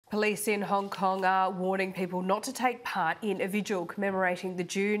Police in Hong Kong are warning people not to take part in a vigil commemorating the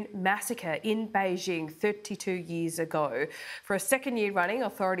June massacre in Beijing 32 years ago. For a second year running,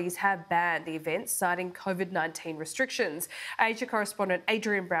 authorities have banned the event, citing COVID-19 restrictions. Asia correspondent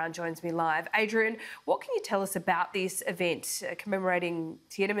Adrian Brown joins me live. Adrian, what can you tell us about this event commemorating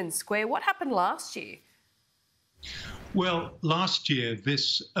Tiananmen Square? What happened last year? Well, last year,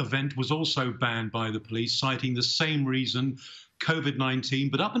 this event was also banned by the police, citing the same reason, COVID-19.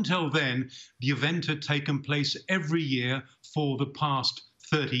 But up until then, the event had taken place every year for the past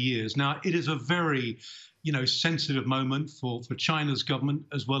 30 years. Now, it is a very, sensitive moment for China's government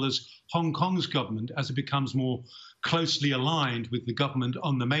as well as Hong Kong's government as it becomes more closely aligned with the government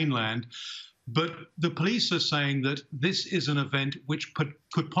on the mainland. But the police are saying that this is an event which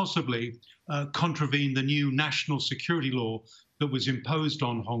could possibly contravene the new national security law that was imposed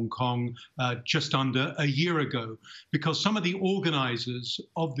on Hong Kong just under a year ago, because some of the organisers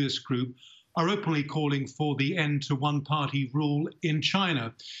of this group are openly calling for the end to one-party rule in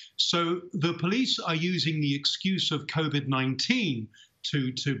China. So the police are using the excuse of COVID-19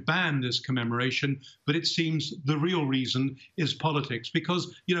 to ban this commemoration, but it seems the real reason is politics,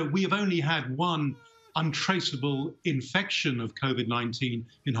 because, we have only had one untraceable infection of COVID-19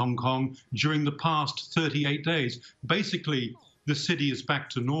 in Hong Kong during the past 38 days. Basically, the city is back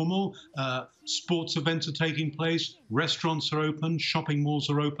to normal. Sports events are taking place, restaurants are open, shopping malls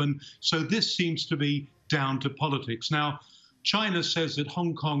are open. So this seems to be down to politics. Now, China says that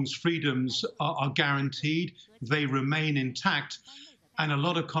Hong Kong's freedoms are guaranteed, they remain intact. And a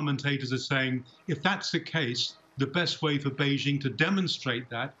lot of commentators are saying, if that's the case, the best way for Beijing to demonstrate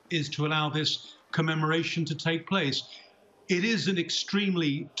that is to allow this commemoration to take place. It is an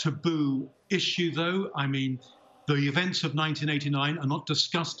extremely taboo issue, though. I mean, the events of 1989 are not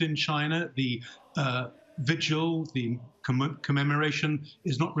discussed in China. The vigil, the commemoration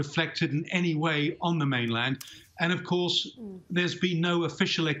is not reflected in any way on the mainland. And of course, there's been no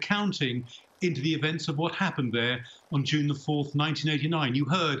official accounting into the events of what happened there on June the 4th, 1989. You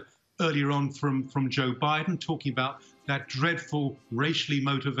heard earlier on from Joe Biden talking about that dreadful racially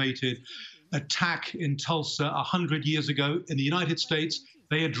motivated attack in Tulsa 100 years ago. In the United States,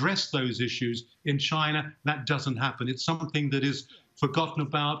 they address those issues. In China, that doesn't happen. It's something that is forgotten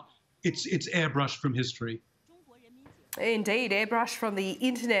about. It's airbrushed from history. Indeed, airbrushed from the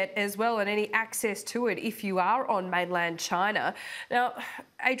internet as well, and any access to it if you are on mainland China. Now,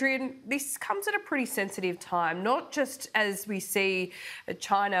 Adrian, this comes at a pretty sensitive time, not just as we see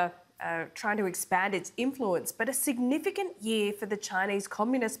China trying to expand its influence, but a significant year for the Chinese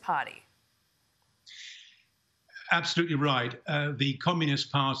Communist Party. Absolutely right. The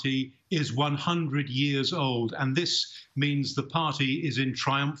Communist Party is 100 years old, and this means the party is in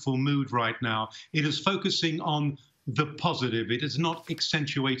triumphal mood right now. It is focusing on the positive. It is not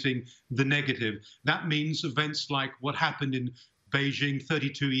accentuating the negative. That means events like what happened in Beijing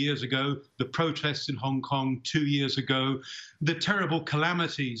 32 years ago, the protests in Hong Kong 2 years ago, the terrible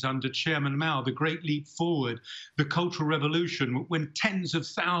calamities under Chairman Mao, the Great Leap Forward, the Cultural Revolution, when tens of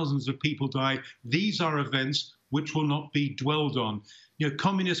thousands of people died. These are events which will not be dwelled on.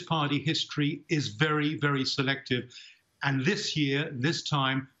 Communist Party history is very, very selective. And this year, this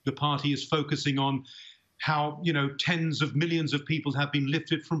time, the party is focusing on how, tens of millions of people have been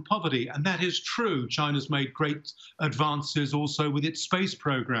lifted from poverty. And that is true. China's made great advances also with its space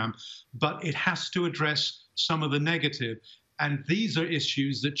program, but it has to address some of the negative. And these are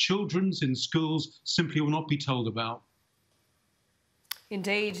issues that children in schools simply will not be told about.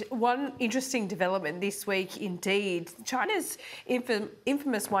 Indeed. One interesting development this week, indeed, China's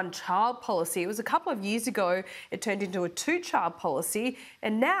infamous one-child policy. It was a couple of years ago, it turned into a two-child policy,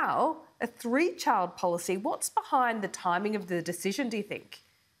 and now a three-child policy. What's behind the timing of the decision, do you think?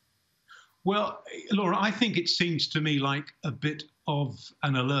 Well, Laura, I think it seems to me like a bit of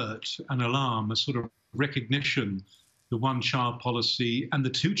an alert, an alarm, a sort of recognition. The one-child policy and the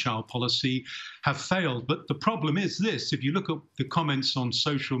two-child policy have failed. But the problem is this: if you look at the comments on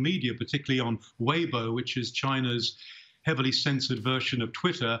social media, particularly on Weibo, which is China's heavily censored version of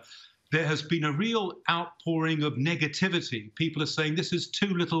Twitter, there has been a real outpouring of negativity. People are saying this is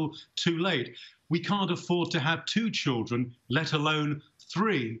too little, too late. We can't afford to have two children, let alone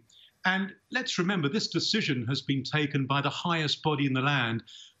three. And let's remember, this decision has been taken by the highest body in the land,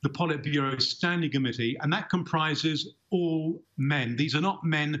 the Politburo Standing Committee, and that comprises all men. These are not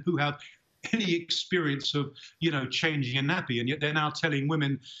men who have any experience of, changing a nappy, and yet they're now telling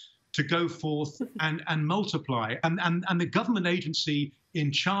women to go forth and multiply. And the government agency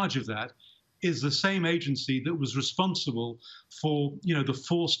in charge of that is the same agency that was responsible for, the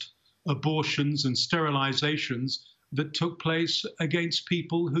forced abortions and sterilizations that took place against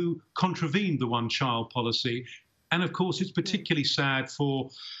people who contravened the one-child policy. And of course, it's particularly sad for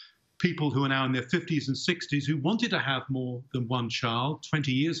people who are now in their 50s and 60s who wanted to have more than one child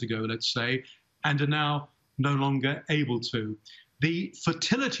 20 years ago, let's say, and are now no longer able to. The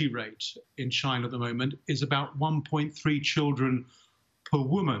fertility rate in China at the moment is about 1.3 children per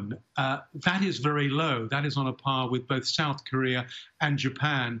woman. That is very low. That is on a par with both South Korea and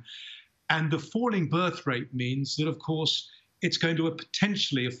Japan. And the falling birth rate means that, of course, it's going to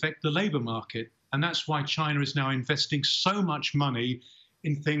potentially affect the labour market. And that's why China is now investing so much money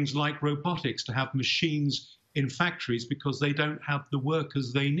in things like robotics, to have machines in factories, because they don't have the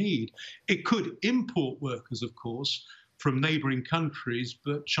workers they need. It could import workers, of course, from neighbouring countries,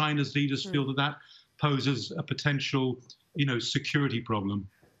 but China's leaders feel that that poses a potential, security problem.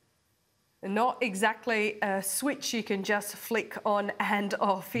 Not exactly a switch you can just flick on and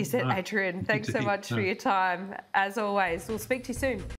off, is it, Adrian? Thanks so much for your time. As always, we'll speak to you soon.